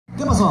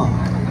pasó?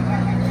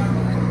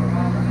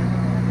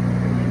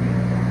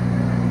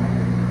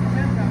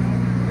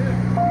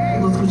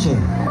 No escuché.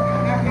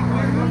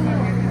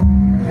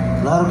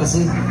 Claro que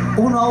sí.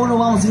 Uno a uno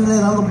vamos a irle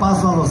dando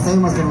paso a los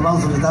temas que nos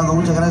van solicitando.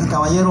 Muchas gracias,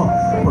 caballero,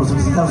 por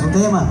solicitar su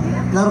tema.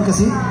 Claro que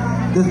sí.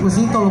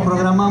 Despuésito lo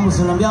programamos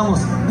y lo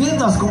enviamos.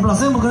 Mientras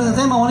complacemos con este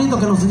tema bonito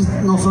que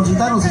nos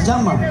solicitaron, se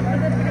llama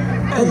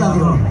El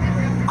Ladrón.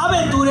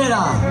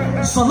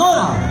 Aventurera,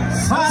 sonora,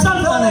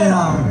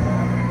 santanera.